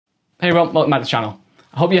Hey everyone, welcome back to the channel.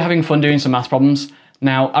 I hope you're having fun doing some maths problems.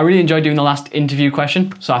 Now, I really enjoyed doing the last interview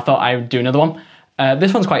question, so I thought I would do another one.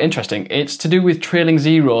 This one's quite interesting. It's to do with trailing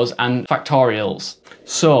zeros and factorials.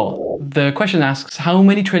 So, the question asks, how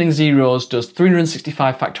many trailing zeros does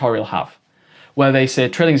 365 factorial have? Where they say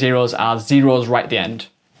trailing zeros are zeros right at the end.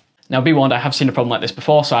 Now, be warned, I have seen a problem like this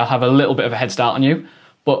before, so I'll have a little bit of a head start on you.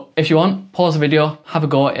 But if you want, pause the video, have a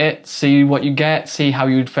go at it, see what you get, see how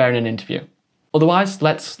you'd fare in an interview. Otherwise,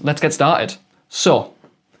 let's get started. So,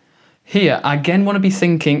 here, I again want to be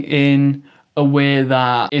thinking in a way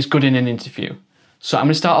that is good in an interview. So I'm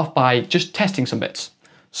going to start off by just testing some bits.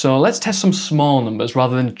 So let's test some small numbers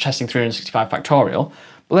rather than testing 365 factorial.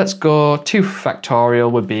 But let's go 2 factorial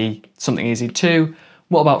would be something easy. 2.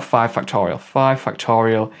 What about 5 factorial? 5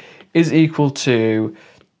 factorial is equal to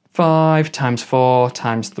 5 times 4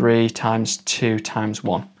 times 3 times 2 times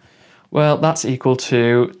 1. Well, that's equal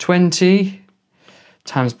to 20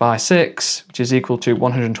 times by 6, which is equal to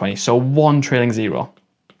 120. So 1 trailing zero.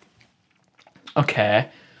 Okay,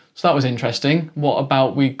 so that was interesting. What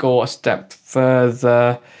about we go a step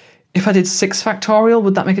further? If I did 6 factorial,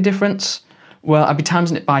 would that make a difference? Well, I'd be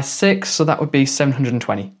timesing it by 6, so that would be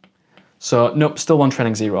 720. So nope, still 1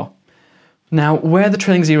 trailing zero. Now, where are the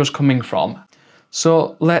trailing zeros coming from?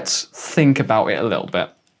 So let's think about it a little bit.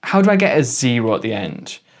 How do I get a 0 at the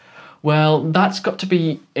end? Well, that's got to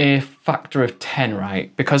be a factor of 10,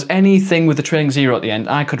 right? Because anything with a trailing 0 at the end,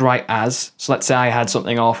 I could write as, so let's say I had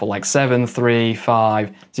something awful like 7, 3,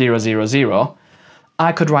 5, 0, 0, 0.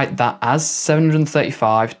 I could write that as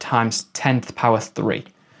 735 times 10 to the power 3.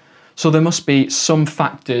 So there must be some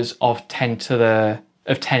factors of 10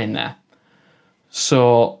 in there.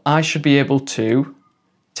 So I should be able to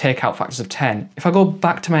take out factors of 10. If I go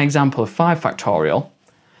back to my example of 5 factorial,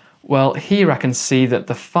 well, here I can see that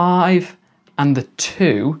the 5 and the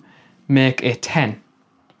 2 make a 10.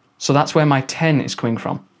 So that's where my 10 is coming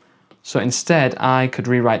from. So instead, I could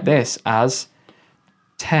rewrite this as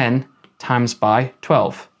 10 times by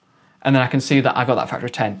 12. And then I can see that I've got that factor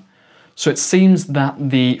of 10. So it seems that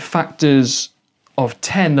the factors of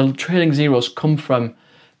 10, the trailing zeros, come from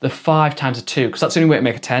the 5 times a 2, because that's the only way to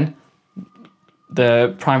make a 10.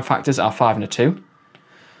 The prime factors are 5 and a 2.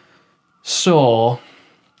 So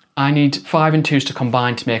I need 5 and 2s to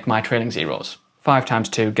combine to make my trailing zeros. 5 times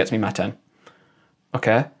 2 gets me my 10.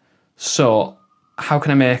 Okay, so how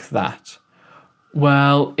can I make that?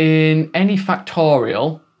 Well, in any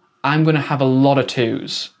factorial, I'm going to have a lot of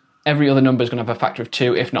 2s. Every other number is going to have a factor of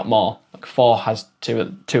 2, if not more. Like 4 has two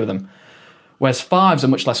of them. Whereas 5s are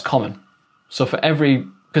much less common. So for every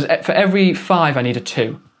 5 I need a 2.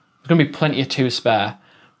 There's going to be plenty of 2s spare.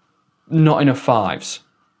 Not enough 5s.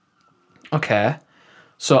 Okay.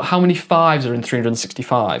 So how many 5s are in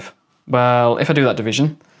 365? Well, if I do that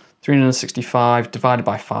division, 365 divided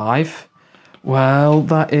by 5, well,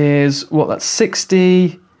 that is, what, that's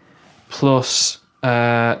 60 plus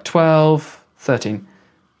 12, 13.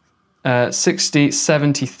 60,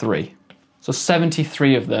 73. So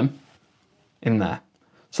 73 of them in there.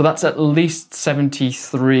 So that's at least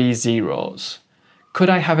 73 zeros.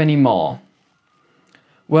 Could I have any more?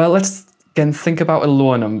 Well, let's again think about a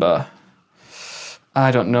lower number.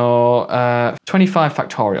 I don't know, 25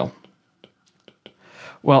 factorial.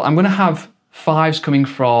 Well, I'm going to have 5s coming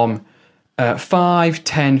from 5,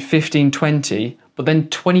 10, 15, 20, but then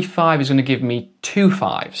 25 is going to give me 2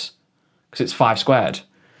 5s, because it's 5 squared.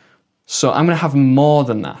 So I'm going to have more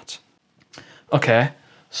than that. Okay,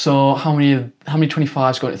 so how many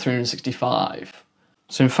 25s go into 365?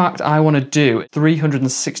 So in fact, I want to do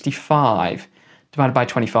 365 divided by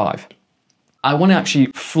 25. I want to actually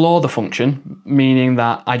floor the function, meaning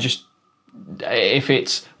that if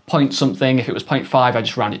it's point something, if it was 0.5, I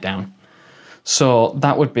just round it down. So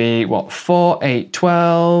that would be, what, 4, 8,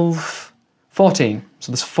 12, 14.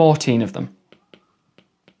 So there's 14 of them.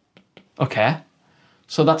 Okay,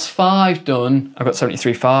 so that's 5 done. I've got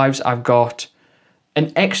 73 5s. I've got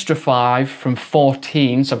an extra 5 from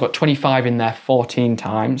 14, so I've got 25 in there 14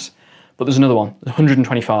 times. But there's another one,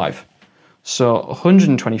 125. So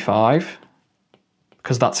 125...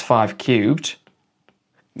 because that's 5 cubed,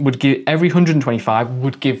 would give, every 125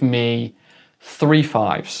 would give me 3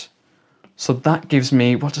 5s. So that gives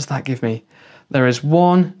me, what does that give me? There is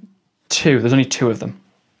 1, 2, there's only 2 of them.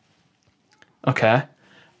 Okay,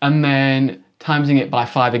 and then timesing it by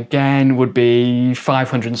 5 again would be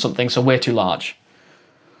 500 and something, so way too large.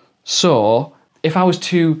 So if I was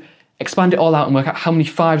to expand it all out and work out how many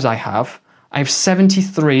 5s I have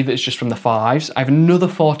 73 that's just from the 5s. I have another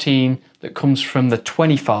 14 that comes from the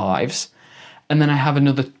 25s. And then I have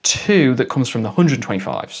another 2 that comes from the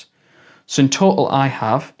 125s. So in total, I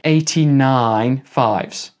have 89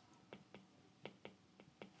 5s.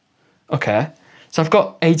 Okay, so I've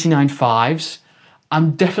got 89 5s.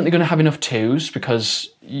 I'm definitely going to have enough 2s because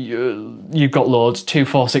you've got loads. 2,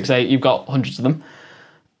 4, 6, 8, you've got hundreds of them.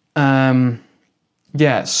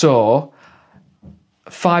 Yeah, so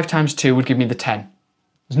 5 times 2 would give me the 10.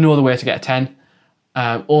 There's no other way to get a 10,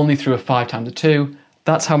 only through a 5 times a 2.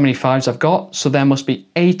 That's how many 5s I've got, so there must be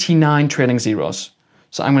 89 trailing zeros.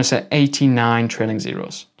 So I'm going to say 89 trailing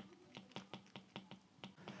zeros.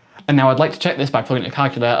 And now I'd like to check this by plugging in a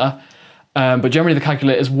calculator, but generally the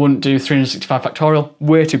calculators wouldn't do 365 factorial,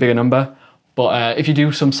 way too big a number. But if you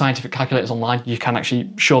do some scientific calculators online, you can actually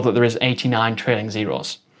show that there is 89 trailing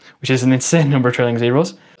zeros, which is an insane number of trailing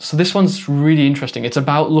zeros. So this one's really interesting. It's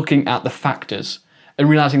about looking at the factors and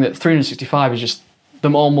realizing that 365 is just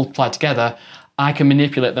them all multiplied together. I can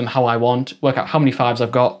manipulate them how I want, work out how many 5s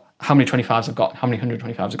I've got, how many 25s I've got, how many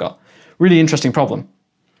 125s I've got. Really interesting problem.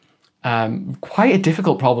 Quite a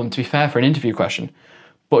difficult problem, to be fair, for an interview question.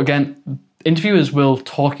 But again, interviewers will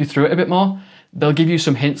talk you through it a bit more. They'll give you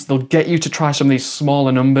some hints. They'll get you to try some of these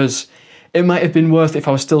smaller numbers. It might have been worth if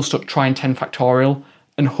I was still stuck trying 10 factorial,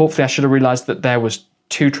 and hopefully I should have realized that there was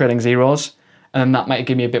 2 trailing zeros, and then that might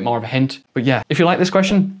give me a bit more of a hint. But yeah, if you like this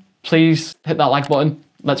question, please hit that like button.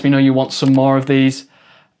 Lets me know you want some more of these.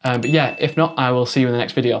 But yeah, if not, I will see you in the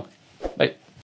next video. Bye.